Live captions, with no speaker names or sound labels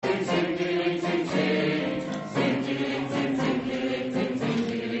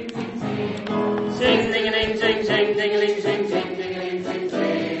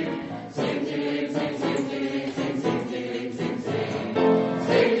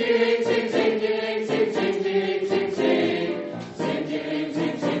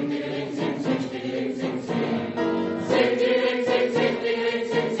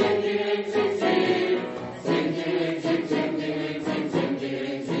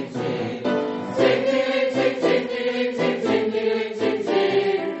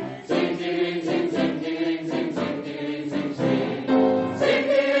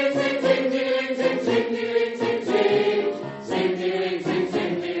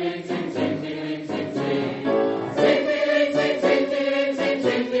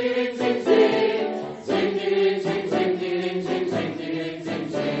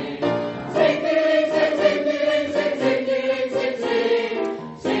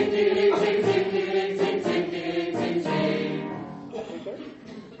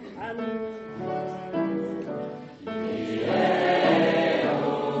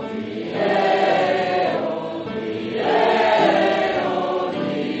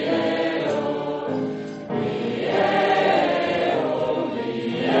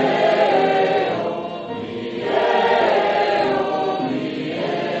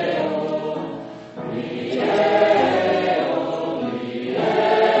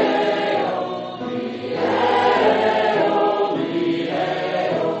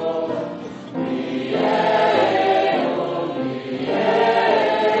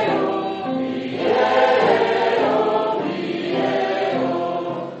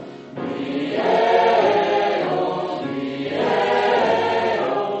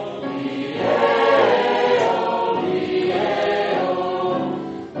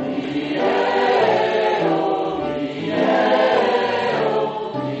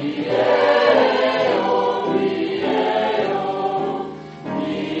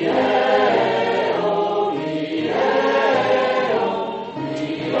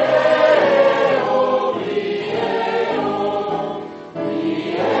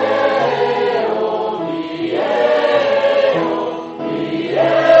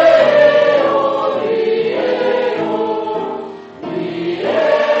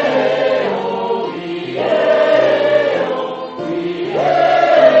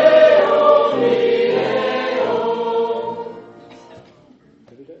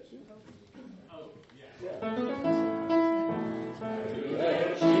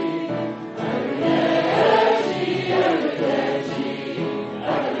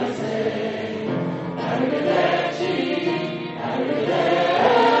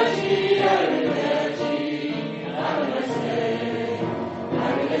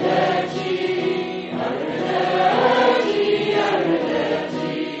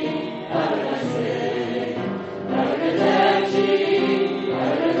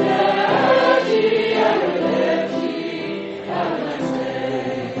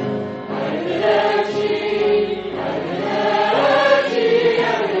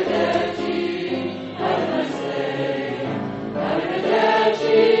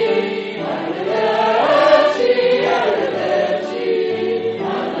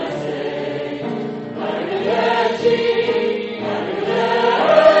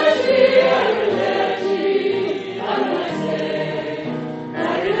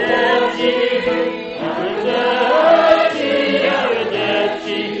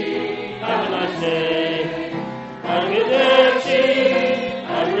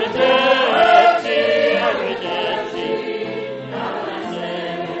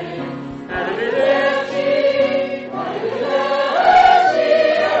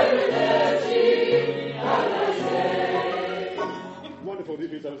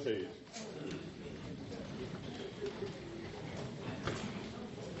seat.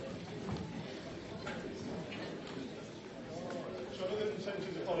 Jonathan sends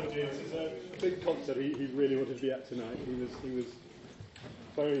his apologies. This is a big concert he really wanted to be at tonight. He was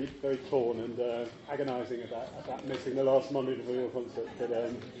very, very torn and agonising about missing the last Monday to Real concert, but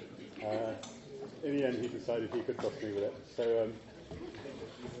in the end he decided he could trust me with it. So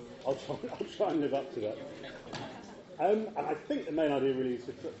I'll try and live up to that. And I think the main idea really is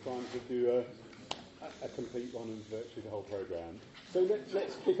to try and do a complete one of virtually the whole programme. So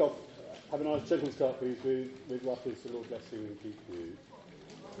let's kick off. Have a nice gentle start, please, with Ruffy's The Lord Bless You and Keep You.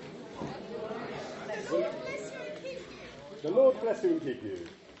 The Lord bless you and keep you.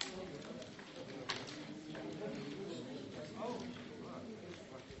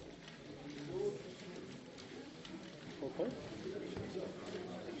 Okay.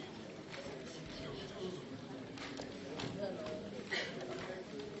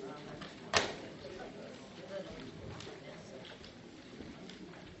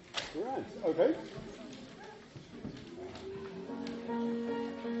 Right, okay.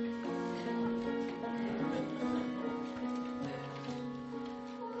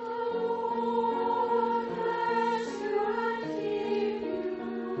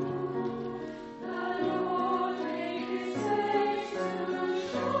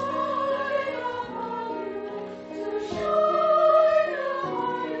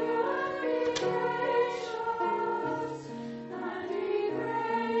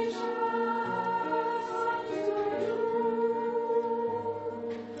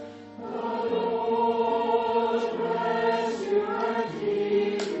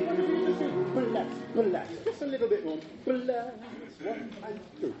 Just a little bit more. Bless. 1 and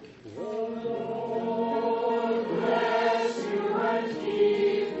 2. The Lord bless you and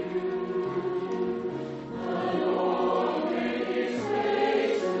keep you. The Lord make His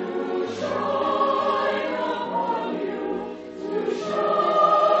face to shine upon you, to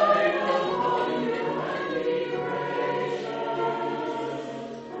shine upon you, and be gracious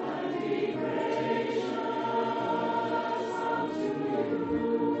unto you.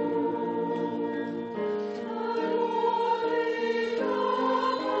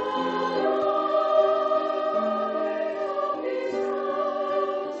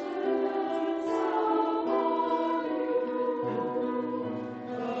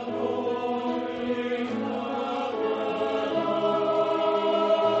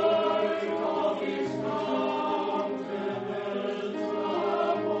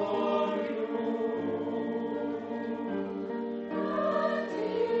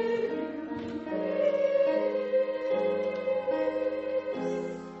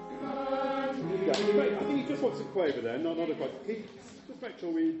 Quaver there, not a quite. Peace. Just make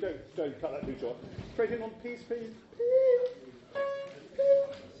sure we don't cut that too short. Straight in on peace, please.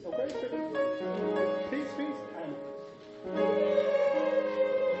 Okay, straight in. Peace, and.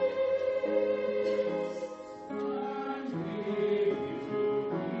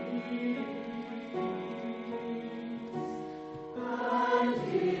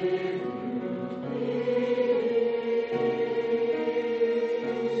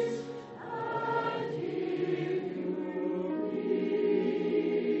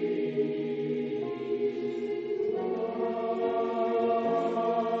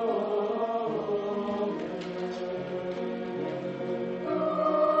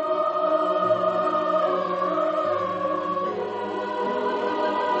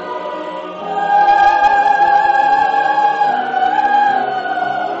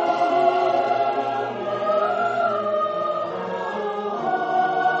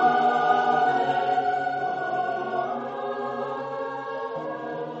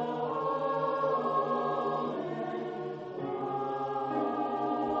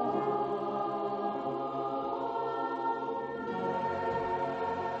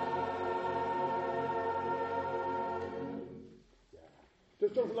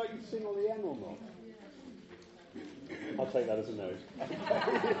 Does Jonathan like you to sing on the N or not? I'll take that as a no.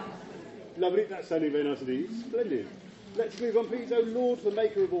 Lovely, that's sounding very nice indeed. Splendid. Let's move on, please. Oh Lord, the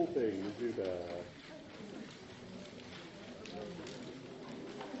maker of all things, do there.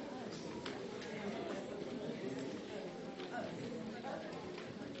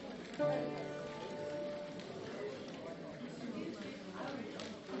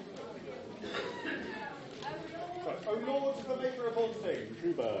 O Lord, the maker of all things,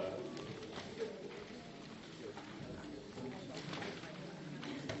 Juba.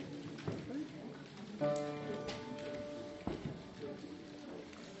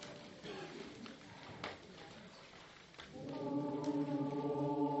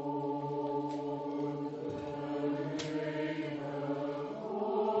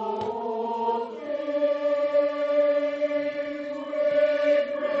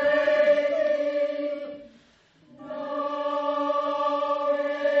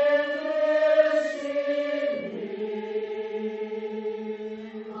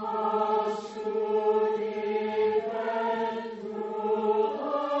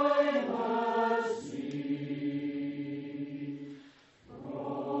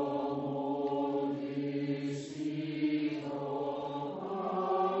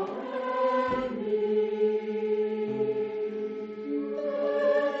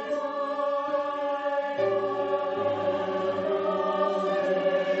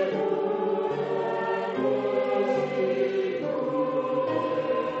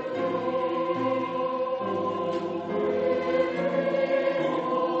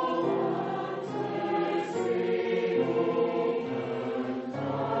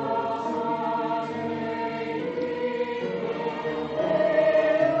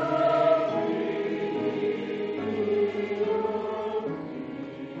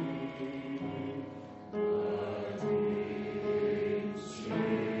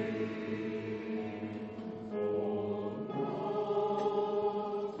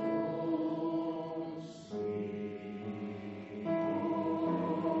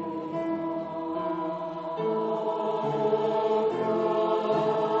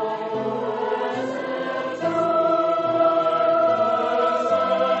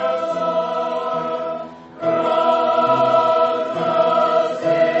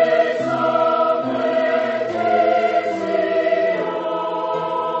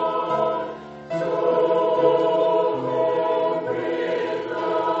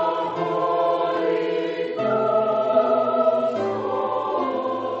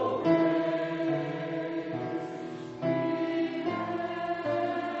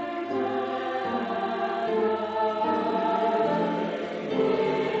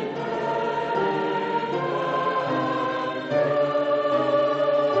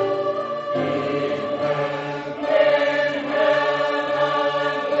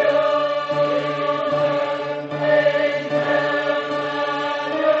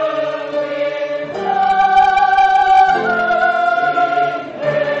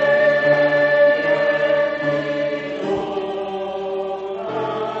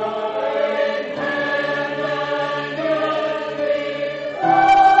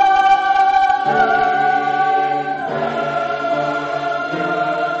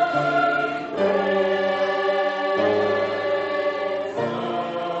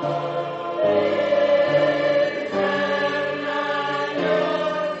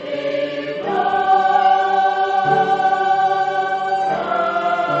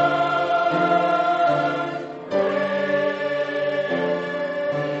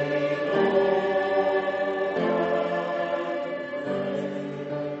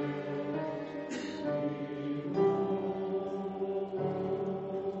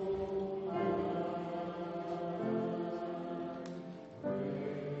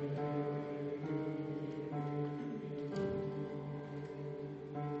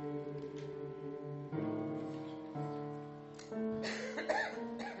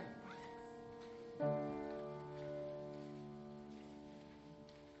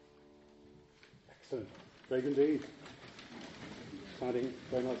 Excellent. Very good indeed. Sounding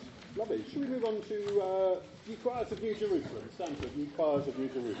very nice. Lovely. Should we move on to Ye Choirs of New Jerusalem? Stanford, Ye Choirs of New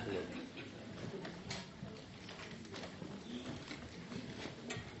Jerusalem.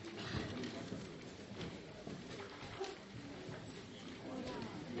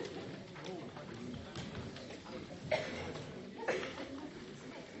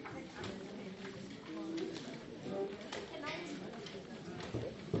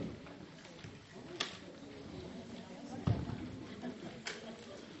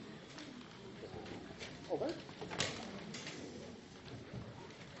 Okay.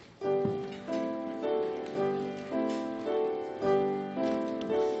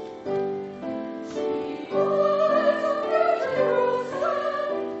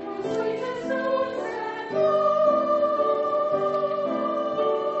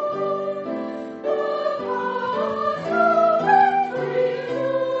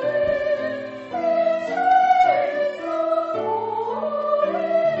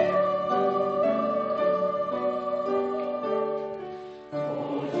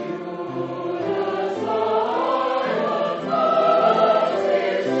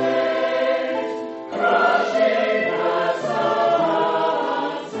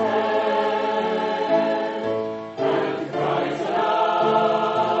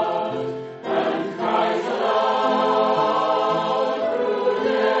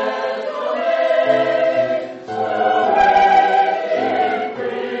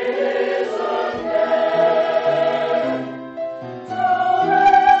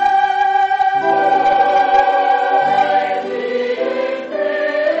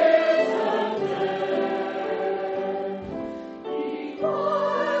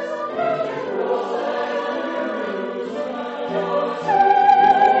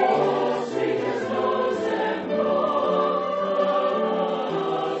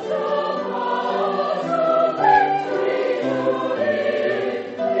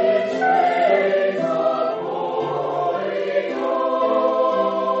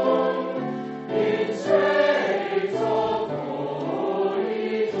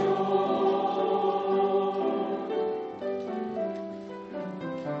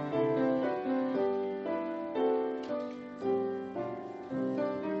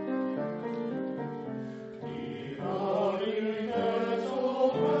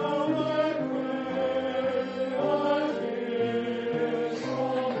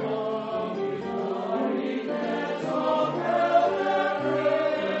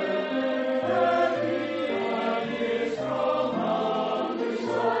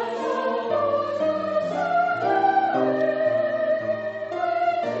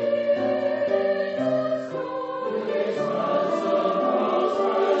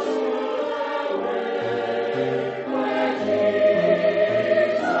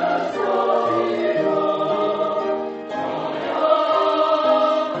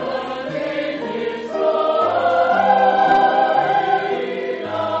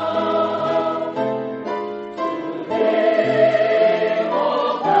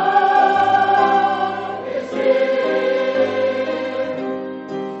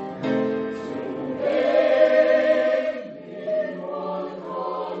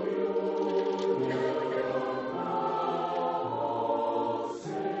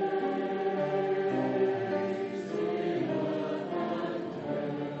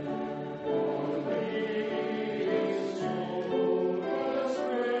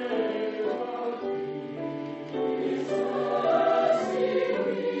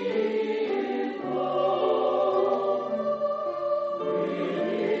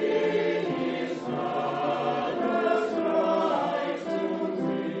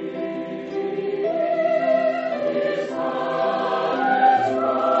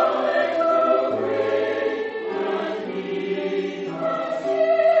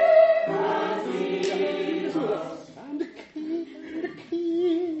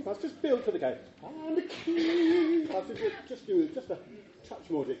 build for the game. And the key. I should just do just a touch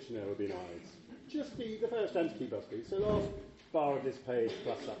more dictionary would be nice. Just the first and key bus, please. So last bar of this page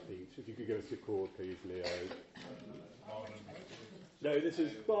plus upbeat. If you could give us your chord, please, Leo. No, this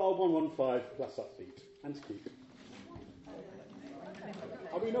is bar 115 plus upbeat and key.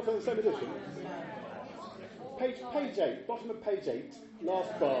 Are we not on the same edition? Page 8, bottom of page 8,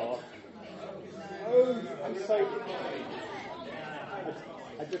 last bar. Oh, I'm so...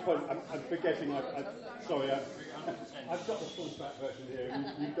 I'm forgetting. Sorry, I've got the full track version here.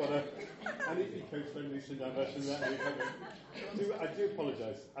 You've got an eco-friendly sit-down version of that. I do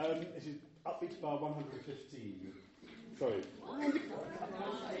apologise. This is upbeat bar 115. Sorry.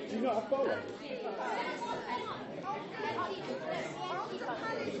 Do you not have bar levels?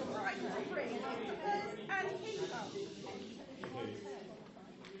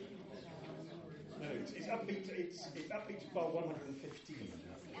 No, it's upbeat. It's upbeat to bar 115.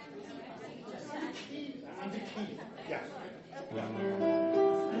 And the key. Yeah.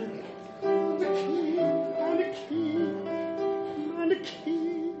 And a key.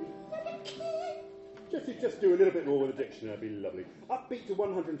 Just do a little bit more with the dictionary, that'd be lovely. Upbeat to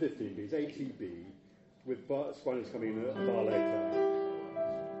 115 Bs, A, T, B, with spinals coming in a bar later.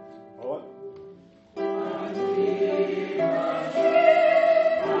 All right?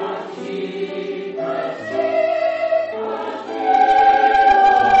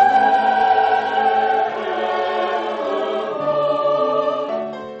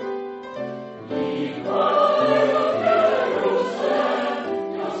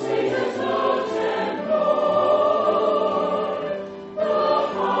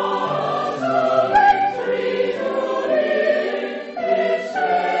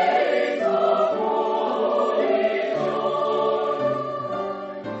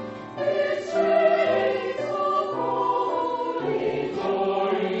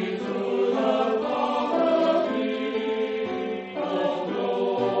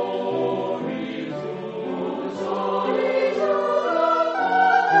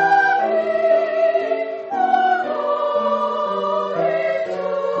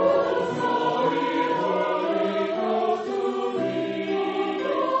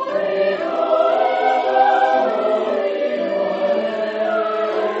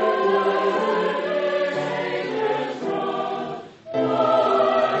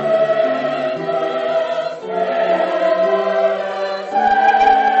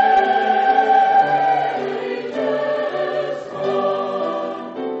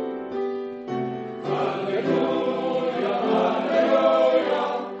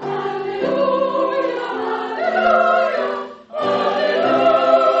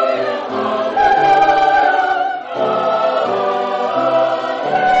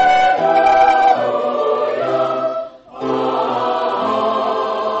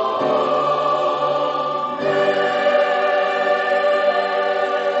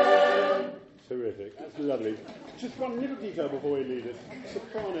 Just one little detail before we leave it.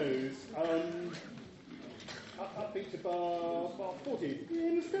 Sopranos, upbeat to bar 14.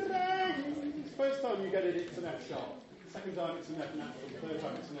 First time you get it, it's an F sharp. Second time it's an F natural. Third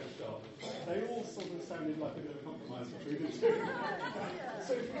time it's an F sharp. They all sort of sounded like a bit of a compromise between the two.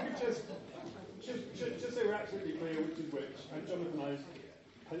 So if we could just so we're absolutely clear which is which. And Jonathan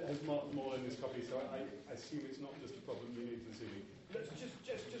has marked them all in this copy, so I assume it's not just a problem you need to see. Let's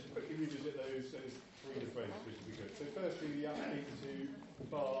just quickly revisit those three different which would be good. So firstly, the upbeat to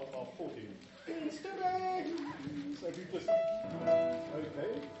bar 14. So if you just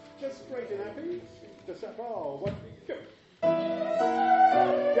just straight and happy, just that bar. One, go.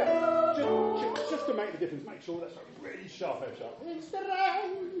 Yeah, just to make the difference, make sure that's a really sharp F sharp.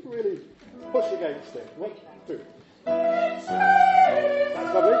 Really push against it. 1, 2.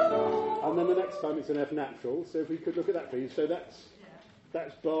 That's lovely. And then the next time it's an F natural. So if we could look at that, please. So that's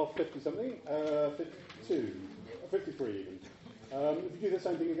bar 50 something, 52, 53 even. If you do the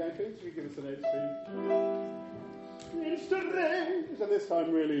same thing again, please. If you give us an H, please. And this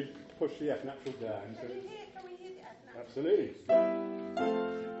time really push the F natural down. So can we hear the F natural? Absolutely.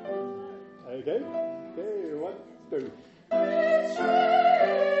 Okay. 1, 2.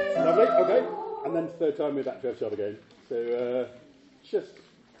 Lovely. Okay. And then third time we're back to F sharp again. So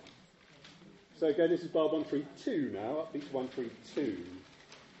so again, this is bar 132 now. Upbeat to 132.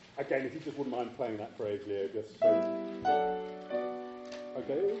 Again, if you just wouldn't mind playing that phrase, Leo, just so.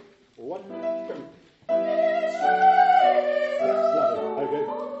 Okay. 1, 2. That's lovely. Okay.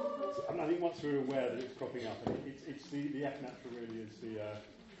 So, I think once we're aware that it's cropping up, it's the F natural really is the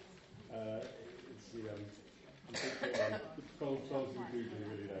cold conclusion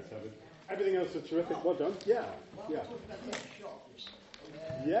really there. So everything else is terrific. Well done. Yeah. Yeah.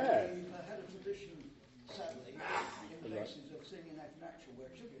 Yeah. We've had a tradition, sadly, in places of singing F natural where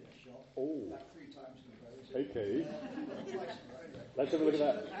it should be F sharp. Oh. About 3 times in a row. Okay. Twice in a row. Let's have a look at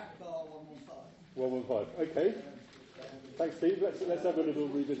that. At bar 115. 115. Okay. Thanks, Steve. Let's have a little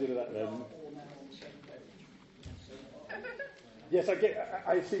revisit of that then. All now on the same page. Yes,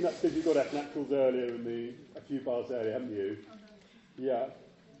 I assume that's because you got F naturals earlier a few bars earlier, haven't you? Yeah.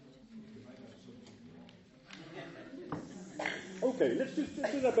 Okay, let's just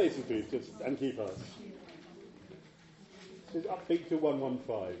do that basis, please, and keep us. This is upbeat to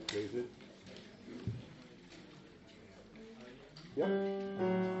 115, please. Yep.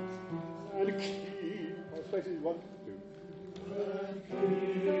 And a key. Space is 1, 2.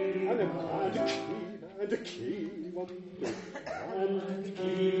 And a key, 1, 2, and a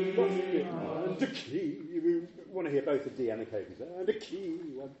key, what's it? And a key. We want to hear both the D and the K. And a key,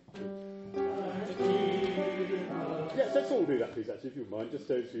 1, 2, and a key. Yes, let's all do that, please, actually, if you mind, just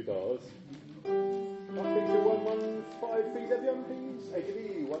those 2 bars. Up into 1, 1, 5, please, everyone, please. A to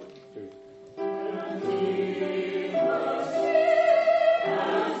B, 1, 2. And he must hear,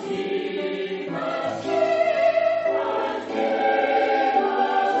 and he must hear, and he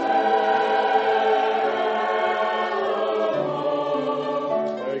must hear.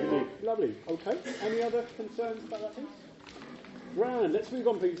 Very good. Lovely. Okay. Any other concerns about that, please? Grand. Let's move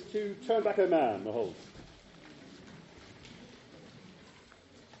on, please, to Turn Back, O Man, the whole.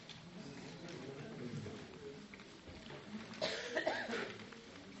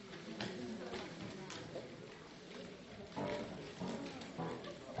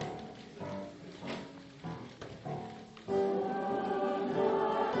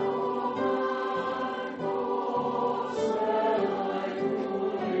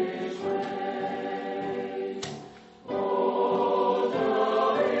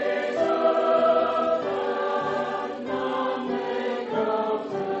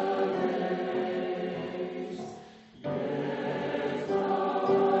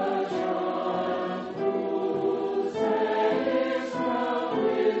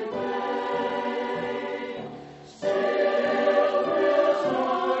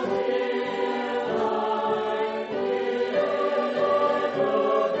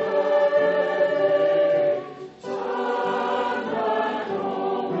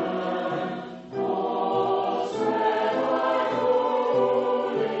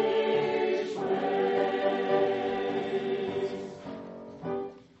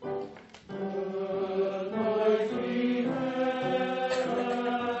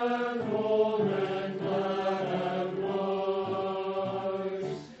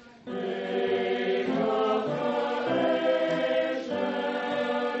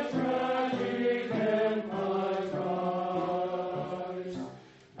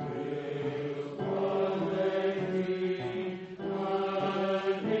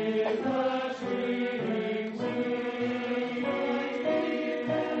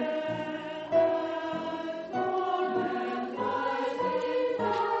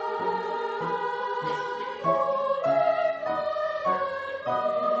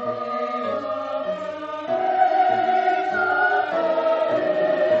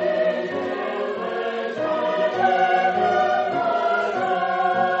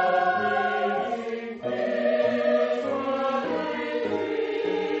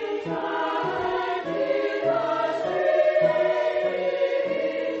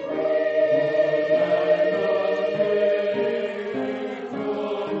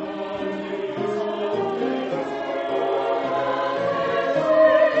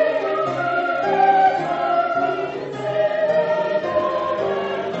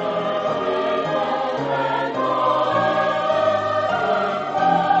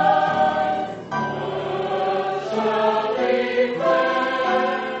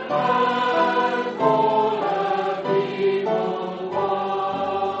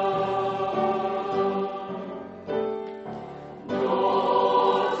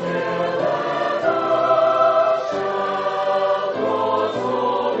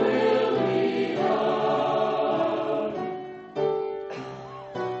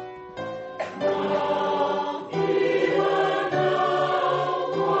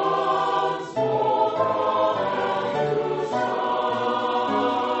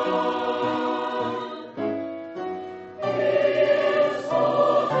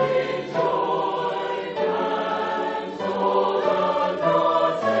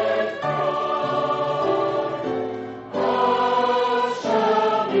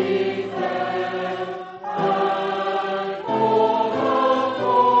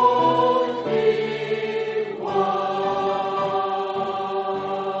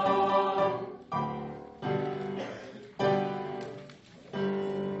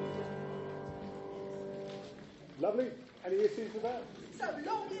 Lovely. Any issues with that? So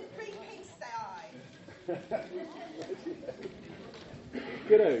long in three piece, say I.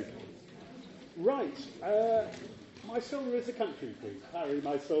 Good. Right. My solar is a country, please. Harry,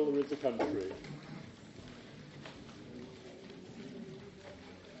 my solar is a country.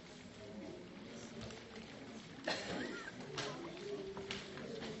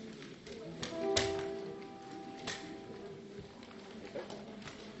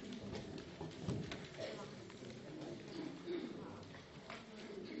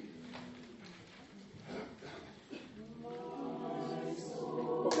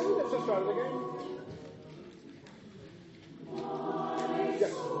 Okay, let's just try it again.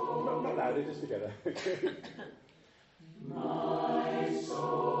 they're just together. My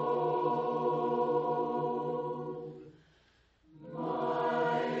soul,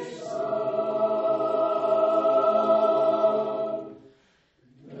 my soul,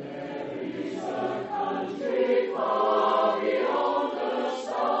 there is a country far beyond the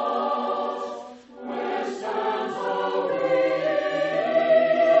stars, where stands a weird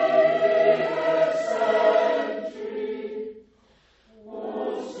sentry.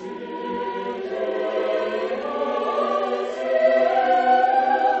 Oh, still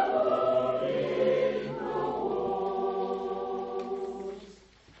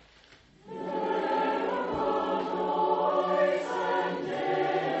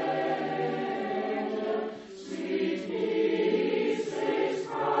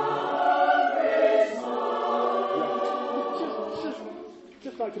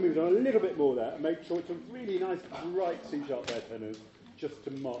Just like to move on a little bit more there and make sure it's a really nice bright C sharp there tenors, just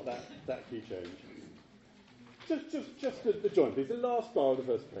to mark that key change. Just the joint, please. The last bar of the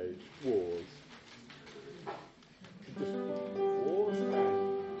first page, wars. Just wars and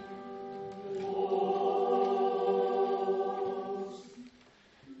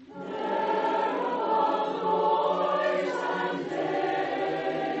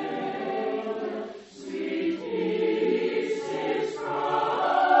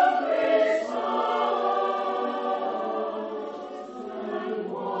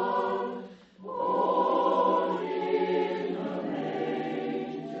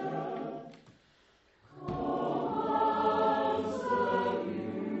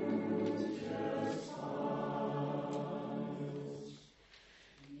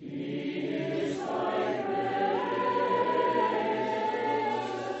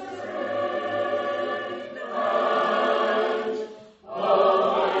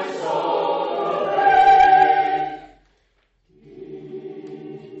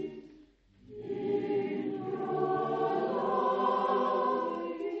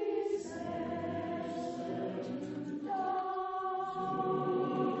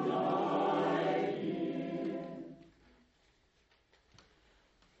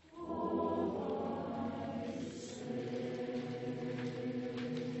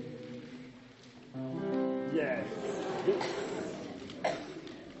yes.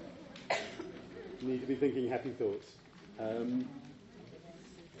 Need to be thinking happy thoughts.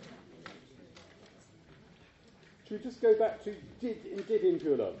 Should we just go back to did into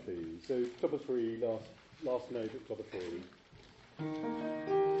your love, please? So top of three, last note at top of three.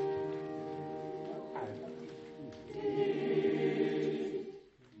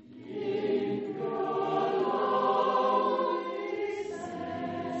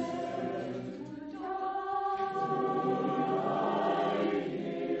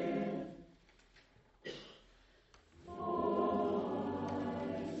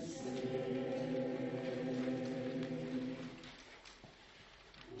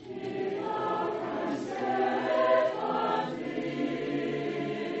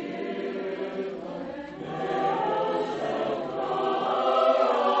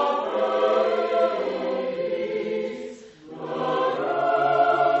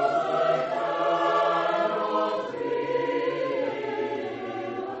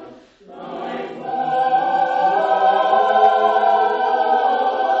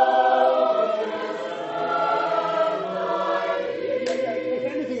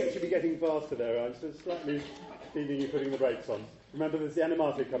 Slightly feeling you putting the brakes on. Remember, there's the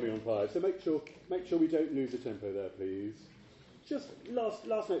animatic coming on 5, so make sure we don't lose the tempo there, please. Just last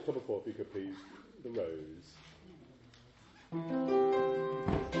note top of 4, if you could please. The rose.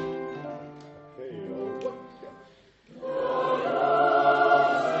 Okay, what?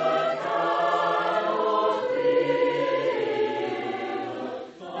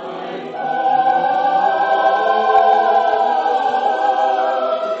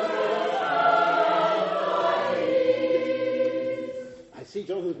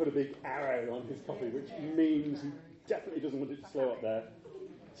 Jonathan's put a big arrow on his copy, which means he definitely doesn't want it to slow up there.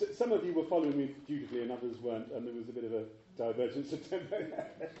 So some of you were following me dutifully and others weren't, and there was a bit of a divergence of tempo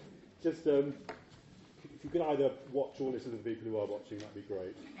there. Just, if you could either watch or listen to the people who are watching, that'd be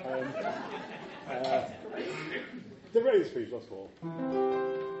great. The rose, please, once more.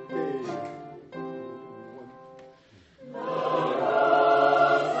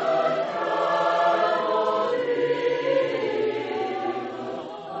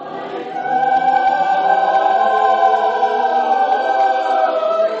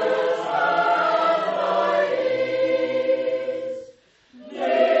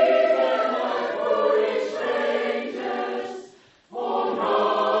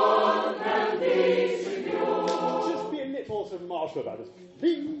 About us.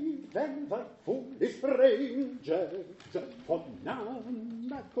 then the foolish rangers for none.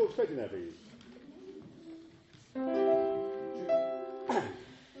 That chord straight in there, please.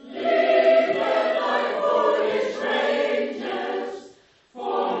 Leave thy foolish rangers,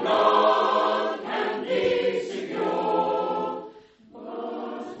 for none can be secure.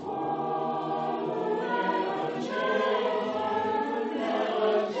 But one who never changes, who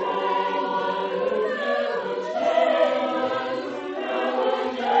never changes, who never changes,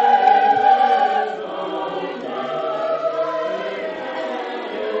 who never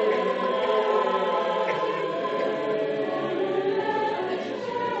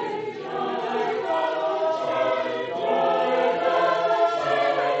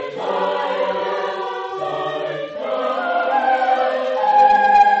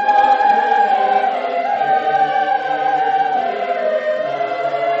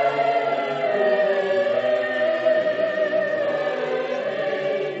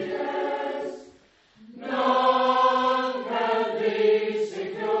changes, no, none can be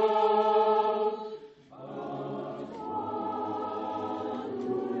secure. But one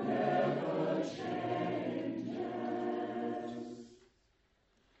who never changes.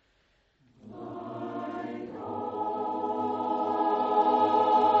 My God,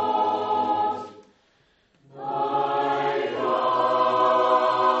 thy life,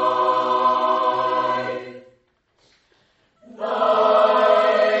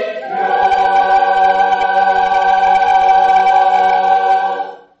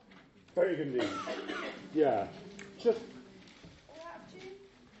 Very good indeed. Yeah. Just, All out of tune?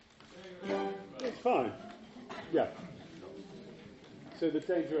 it's fine. Yeah. So the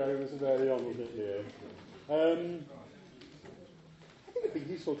danger area was very on, wasn't it, Leo? I think it'd be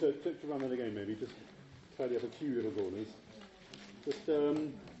useful to run that again, maybe, just tidy up a few little corners. Just,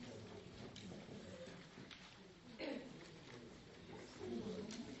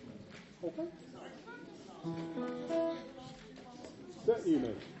 okay. That you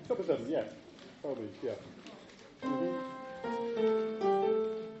know. Top of 7, yeah. Probably, yeah.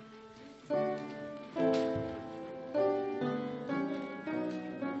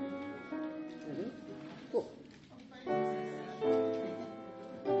 Cool.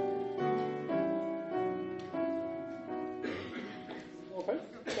 Okay,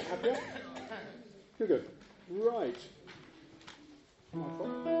 happier? Good. Right. A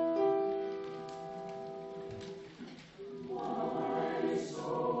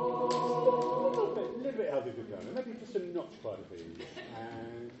little bit healthy to go. Maybe just a notch quite a bit.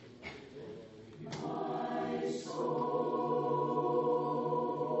 And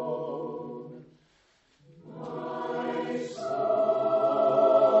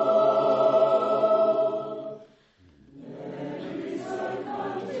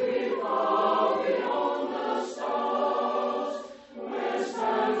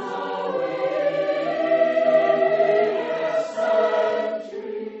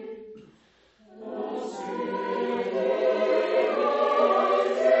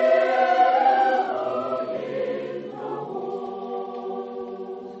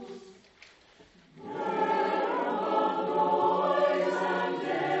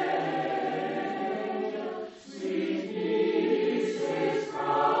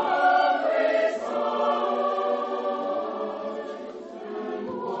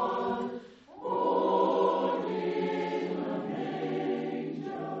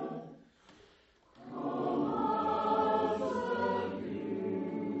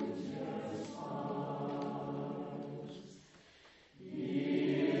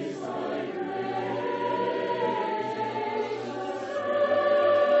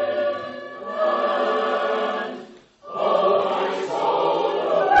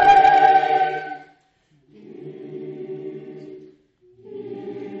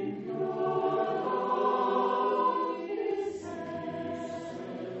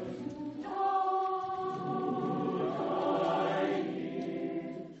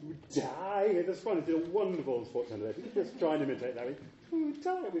die. That's fun. It's a wonderful sports center. If you could just try and imitate that. Die.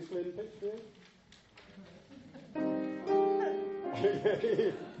 We still in the picture.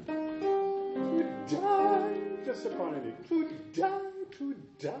 To die. Just a fun idea. To die. To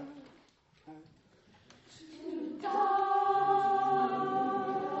die.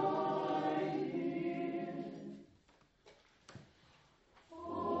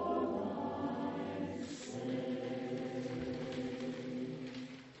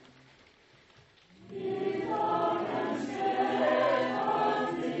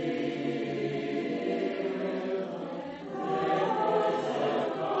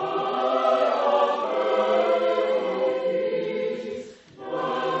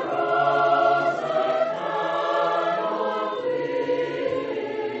 The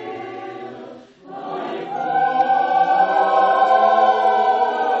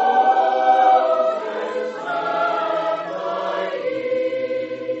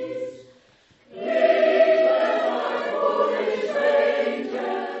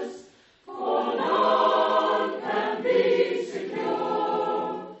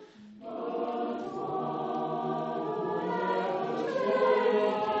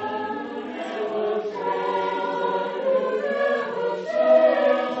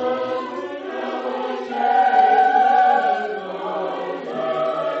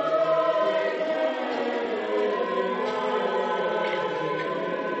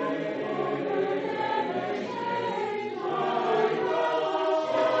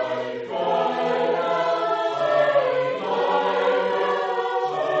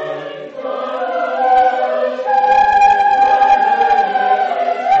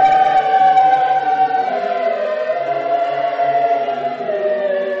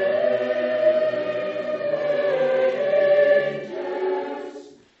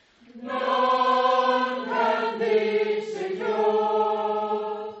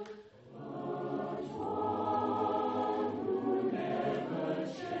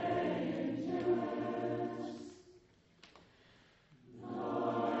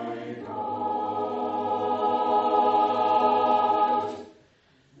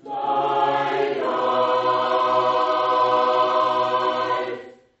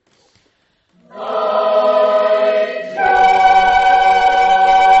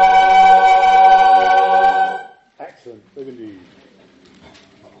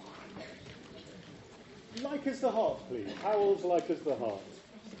Like as the Heart, please. Howells, Like as the Heart.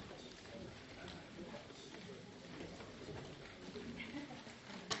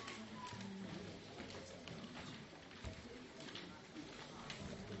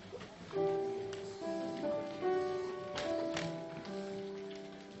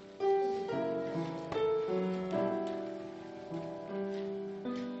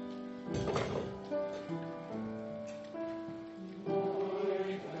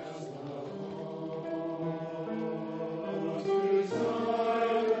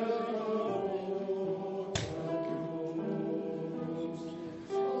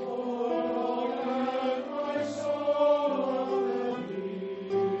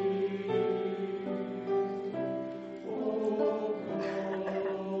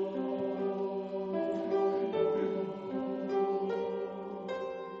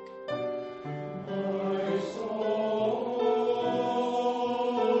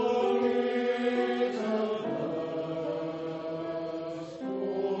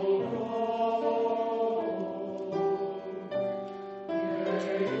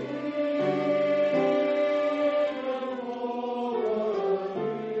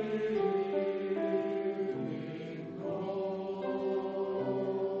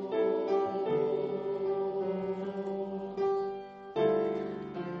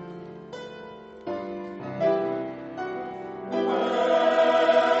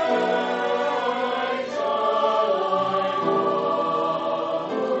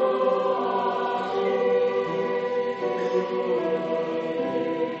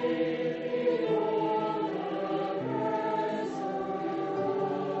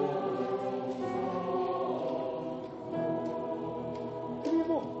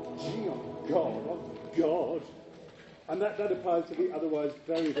 God. And that applies to the otherwise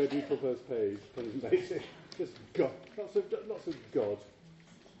very, very beautiful first page, basic. Just God. Lots of God.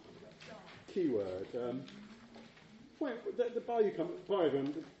 Keyword. Wait, the bar you come, bar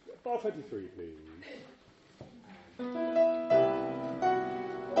everyone, bar 23, please.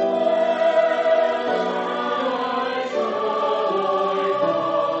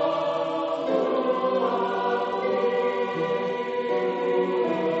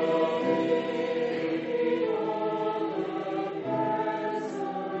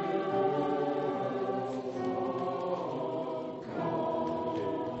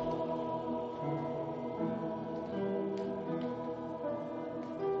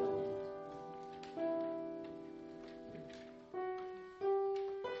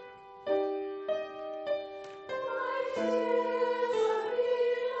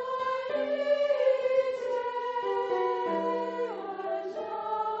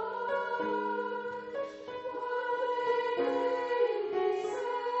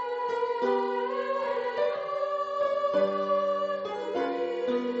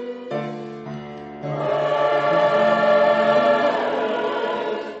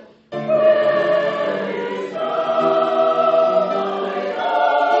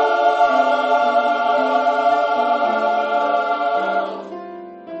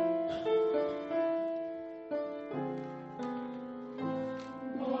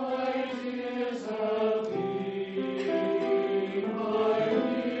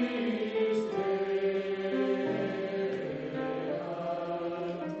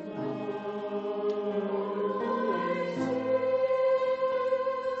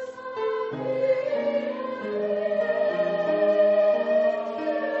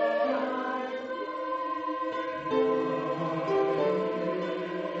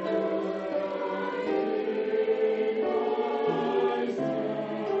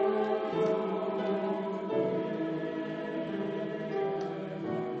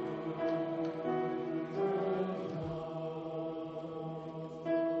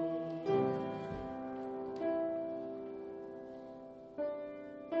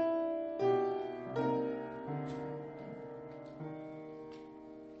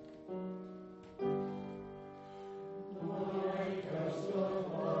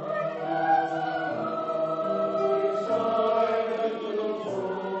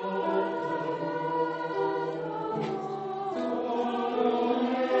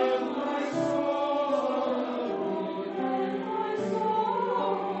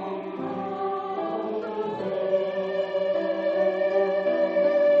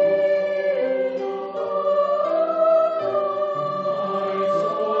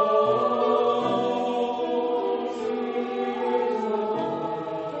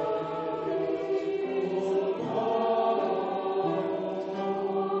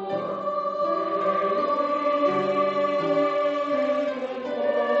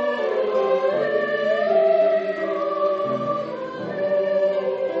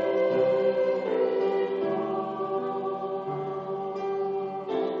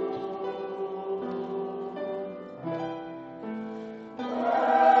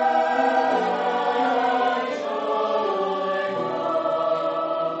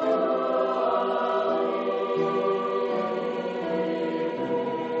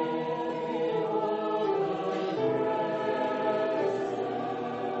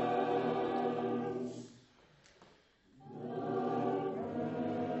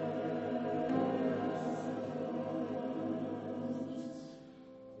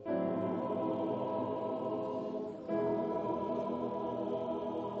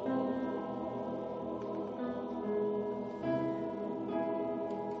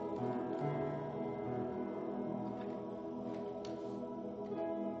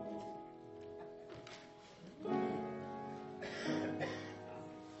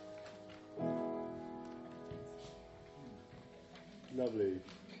 Lovely.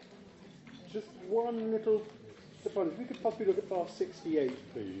 Just one little surprise. If we could possibly look at bar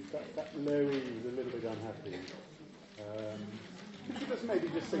 68, please. That low E is a little bit unhappy. Could you just maybe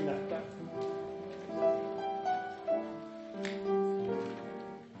just sing that?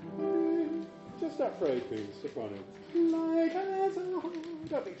 Just that phrase, please, soprano. Like as a heart.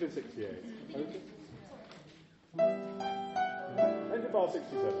 I think to 68. Okay. End of bar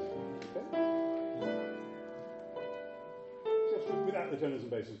 67. Okay. Just without the tenors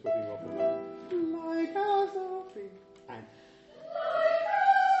and basses putting off the line. Like as a tree. And.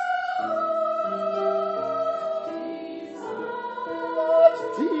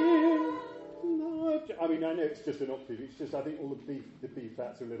 I mean, I know it's just an octave. It's just I think all the B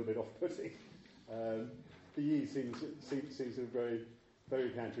flats are a little bit off-putting. The E seems very,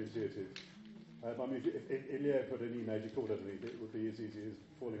 very counterintuitive. I mean, if Ilya put an E major chord underneath it, would be as easy as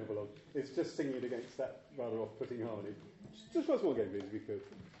falling up along. It's just singing it against that rather off-putting harmony. Just once more again, please, if we could.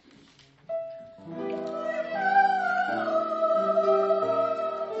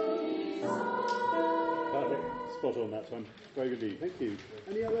 Perfect. Spot on that one. Very good indeed. Thank you.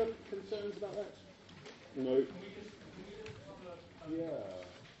 Any other concerns about that? No. Yeah.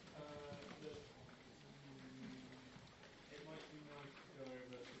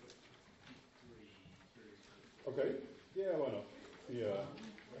 Okay. Yeah, why not? Yeah.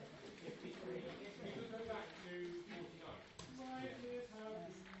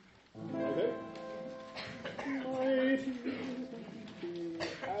 Okay.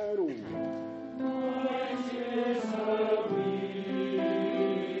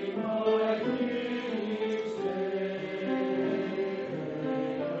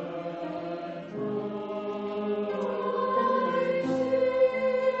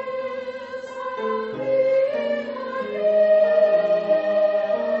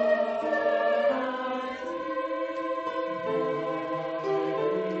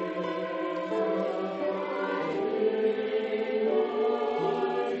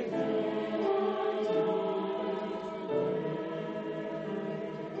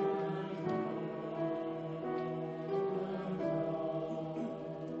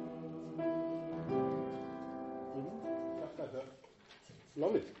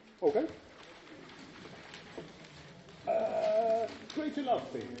 Lovely. Okay. Greater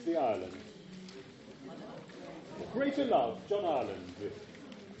Love, please, the Ireland. Greater Love, John Ireland.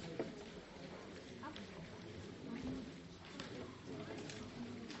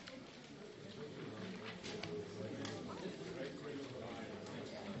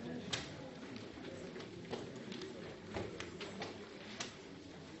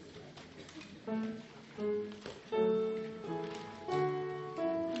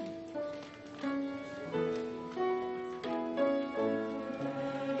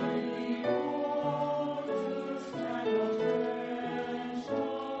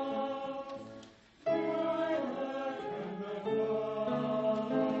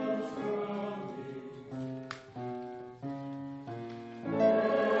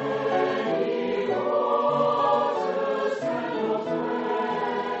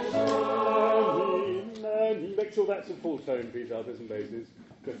 That's a full tone, please, altos and basses.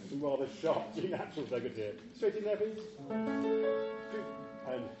 Just some rather sharp G naturals I could hear. Straight in there, please.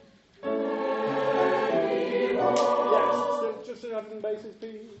 And. Yes, just some altos and basses,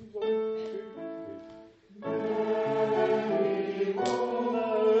 please. 1, 2,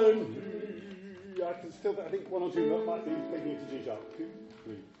 3. I can still, I think 1 or 2 might be taking it to G sharp. 2,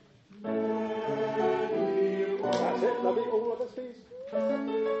 3. That's it, lovely. All of us, please.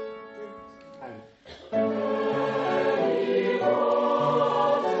 And.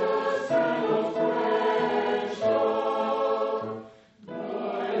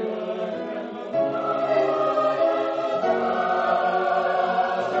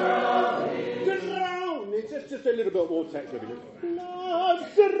 Just a little bit more text with it.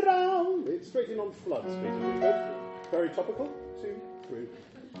 Floods around. It's straight in on floods, basically. Very topical. 2, 3.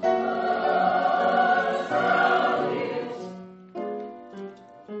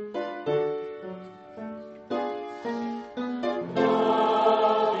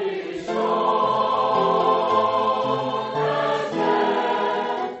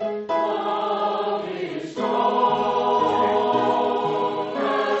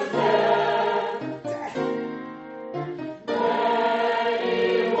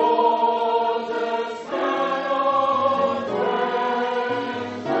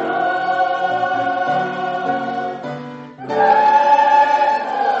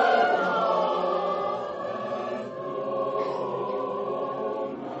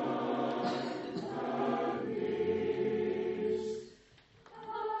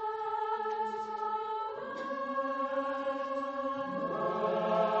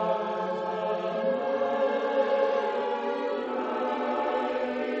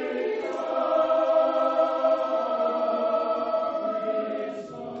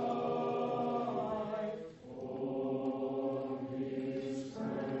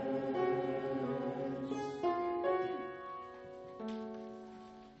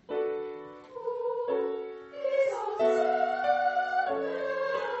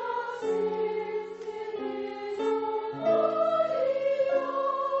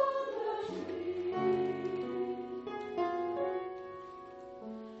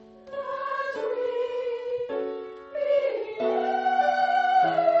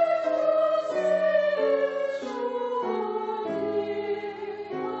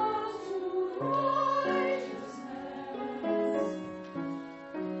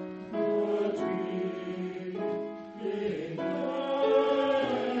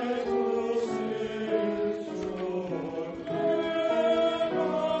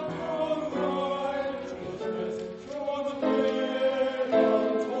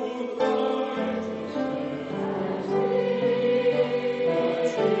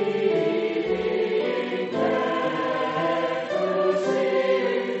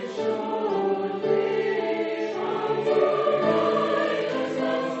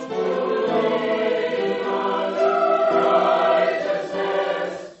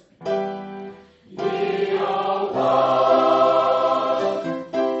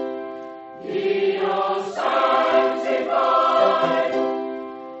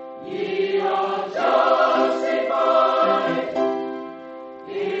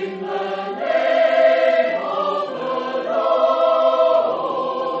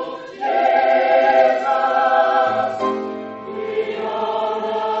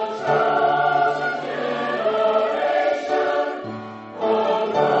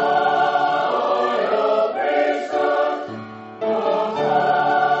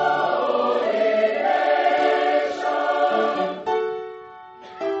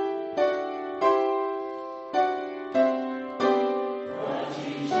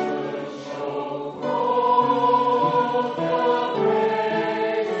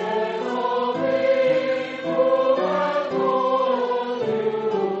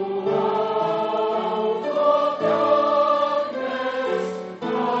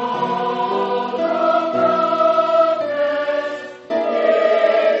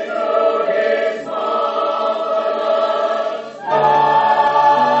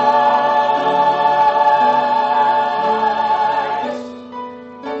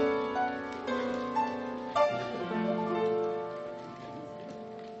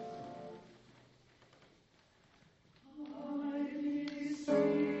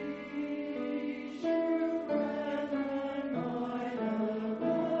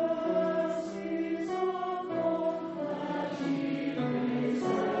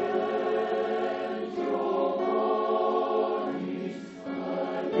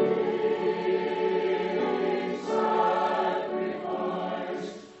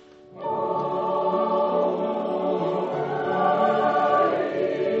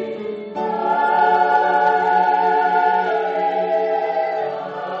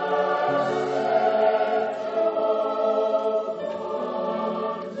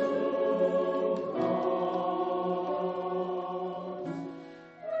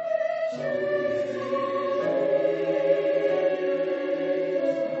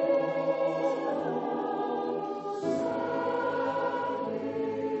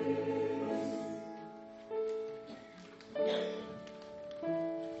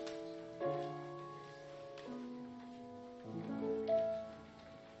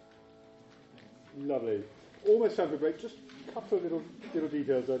 Lovely. Almost time for a break. Just a couple of little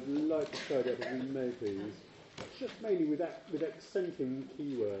details I'd like to flag out if we may, please. Just mainly with accenting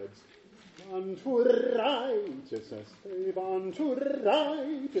keywords. Unto righteousness. Unto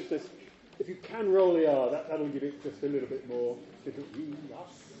righteousness. If you can roll the R, that'll give it just a little bit more. We are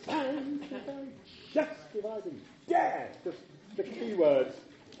sanctified, justified, and dead. Just the keywords.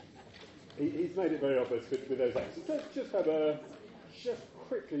 He's made it very obvious with those accents. Let's just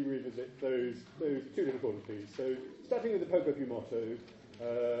quickly revisit those two little corners, please. So, starting with the Pope Opium motto,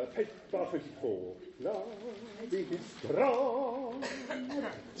 bar 24. Love is strong,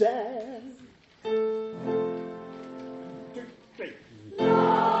 dead. 2, 3.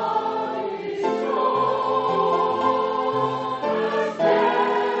 Love is strong,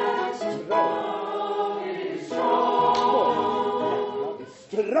 love is strong. Love is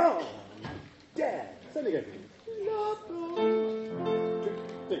strong, dead. Say it again, please. Love is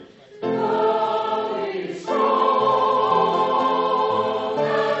Strong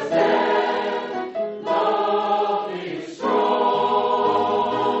as death. Love is strong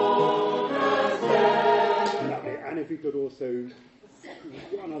as death. Lovely. And if we could also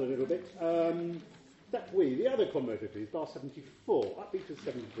one other little bit, that we, the other commotor, please, bar 74, upbeat to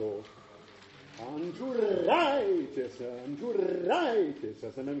 74. Unto righteousness,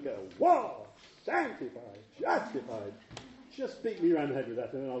 and then we go, wow, sanctified, justified. Just beat me around the head with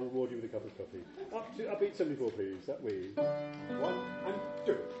that, and then I'll reward you with a cup of coffee. Upbeat 74, please. That we. 1 and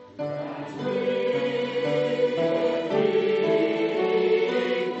 2.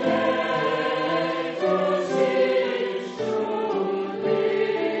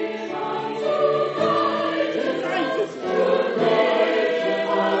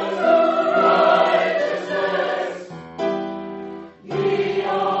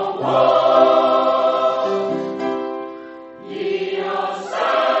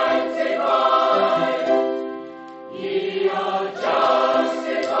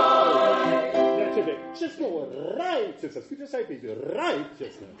 Just more righteousness. Could you say, please,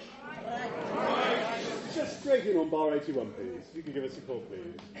 righteousness? Just straight in on bar 81, please. If you could give us a call,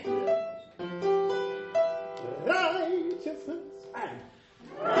 please. Yeah. Righteousness and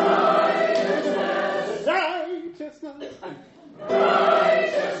righteousness. Righteousness and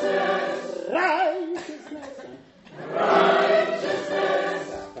righteousness. Righteousness and righteousness.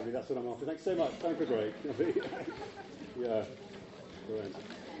 I mean, that's what I'm after. Thanks so much. Time for a break. Yeah. Brilliant.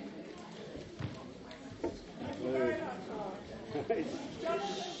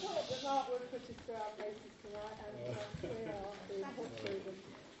 Jonathan thought that Mark would put us through our places tonight, and we are being put through them.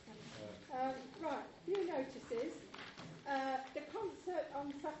 Right, few notices. The concert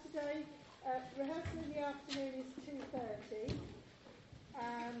on Saturday, rehearsal in the afternoon is 2:30,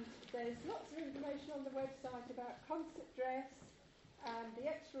 and there's lots of information on the website about concert dress, and the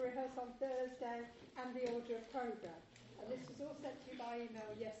extra rehearsal on Thursday, and the order of programme. And this was all sent to you by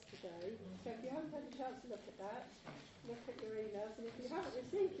email yesterday, so if you haven't had a chance to look at that, look at your emails, and if you haven't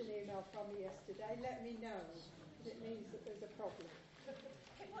received an email from me yesterday, let me know, because it means that there's a problem. At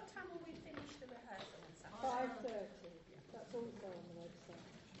what time will we finish the rehearsal on Saturday? 5:30, that's also on the website.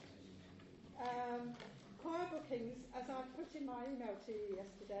 Choir bookings, as I put in my email to you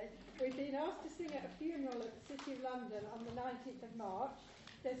yesterday, we've been asked to sing at a funeral at the City of London on the 19th of March.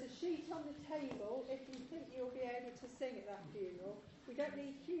 There's a sheet on the table if you think you'll be able to sing at that funeral. We don't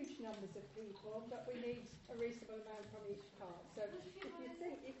need huge numbers of people, but we need a reasonable amount from each part. So if you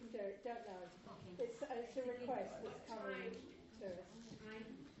think you can do it, don't know. It's a request that's coming to us.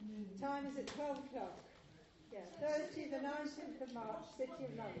 Time is at 12 o'clock. Yeah, Thursday the 19th of March, City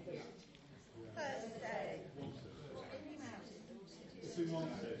of London. Thursday.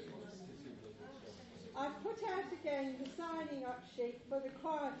 I've put out again the signing up sheet for the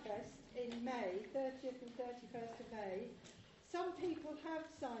Choir Fest in May, 30th and 31st of May. Some people have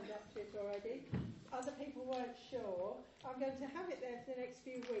signed up to it already, other people weren't sure. I'm going to have it there for the next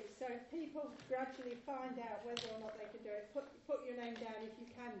few weeks, so if people gradually find out whether or not they can do it, put your name down if you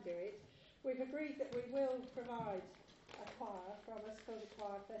can do it. We've agreed that we will provide a choir from us for the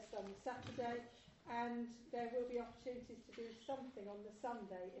Choir Fest on Saturday, and there will be opportunities to do something on the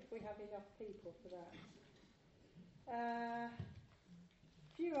Sunday if we have enough people for that.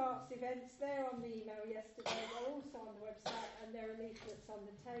 Few arts events, they're on the email yesterday, they're also on the website, and there are leaflets on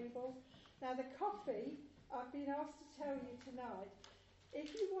the table. Now the coffee, I've been asked to tell you tonight,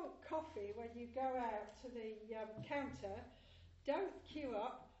 if you want coffee when you go out to the counter, don't queue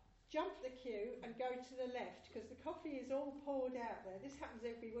up, jump the queue and go to the left, because the coffee is all poured out there. This happens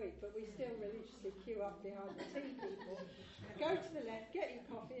every week, but we still religiously queue up behind the tea people. Go to the left, get your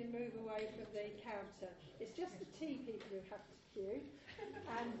coffee and move away from the counter. It's just the tea people who have to queue.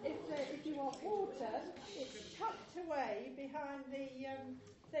 And if you want water, it's tucked away behind the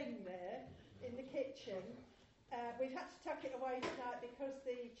thing there in the kitchen. We've had to tuck it away tonight because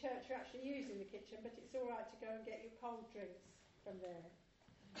the church are actually using the kitchen, but it's all right to go and get your cold drinks from there.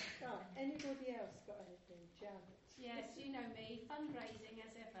 Right, anybody else got anything? Janet? Yes, you know me, fundraising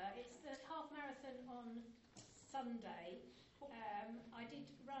as ever. It's the half marathon on Sunday. I did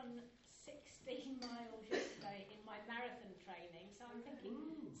run 16 miles yesterday in my marathon training, so I'm thinking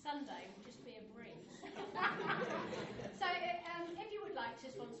Sunday will just be a breeze. So if you would like to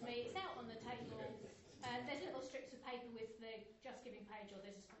sponsor me, it's out on the table. There's little strips of paper with the Just Giving page, or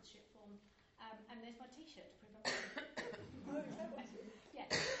there's a sponsorship form, and there's my T-shirt to prove I'm Oh, is that what it is? Yeah.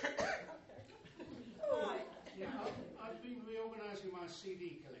 Right. Yeah, I've been reorganising my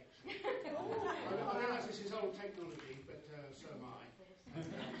CD collection. I realise this is old technology, but so am I. And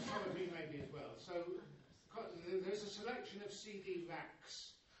some of you maybe as well. So there's a selection of CD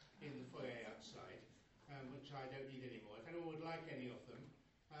racks in the foyer outside, which I don't need anymore. If anyone would like any of them,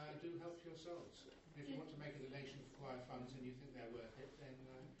 do help yourselves. If you want to make a donation for choir funds and you think they're worth it, then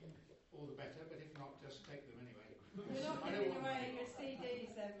all the better, but if not, just take them anyway. You're not giving away your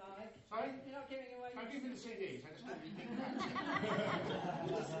CDs then, Mike? Sorry? You're not giving away your I'll give you the CDs, I just don't need them back.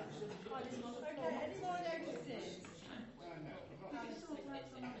 Okay, any more notices?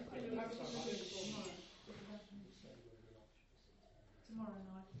 Tomorrow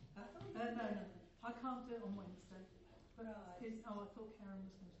night. No, I can't do it on Wednesday. But Right. I thought Karen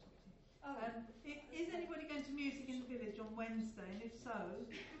was going to talk to you. Oh. Is anybody going to Music in the Village on Wednesday? And if so,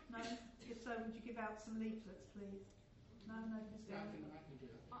 no. If so, would you give out some leaflets, please? No, nobody's Yeah, going. I can do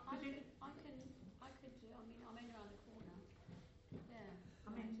that. I could do. I mean, I'm in around the corner. Yeah. I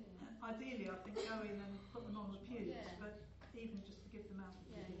mean, ideally, I think go in and put them on the pews, Yeah. but even just to give them out.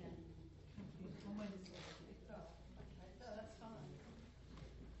 Yeah. Thank you. On Wednesday. Oh, okay, so that's fine.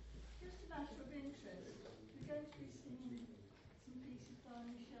 Just a matter of interest, we're going to be singing some pieces by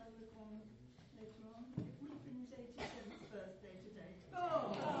Michel Legrand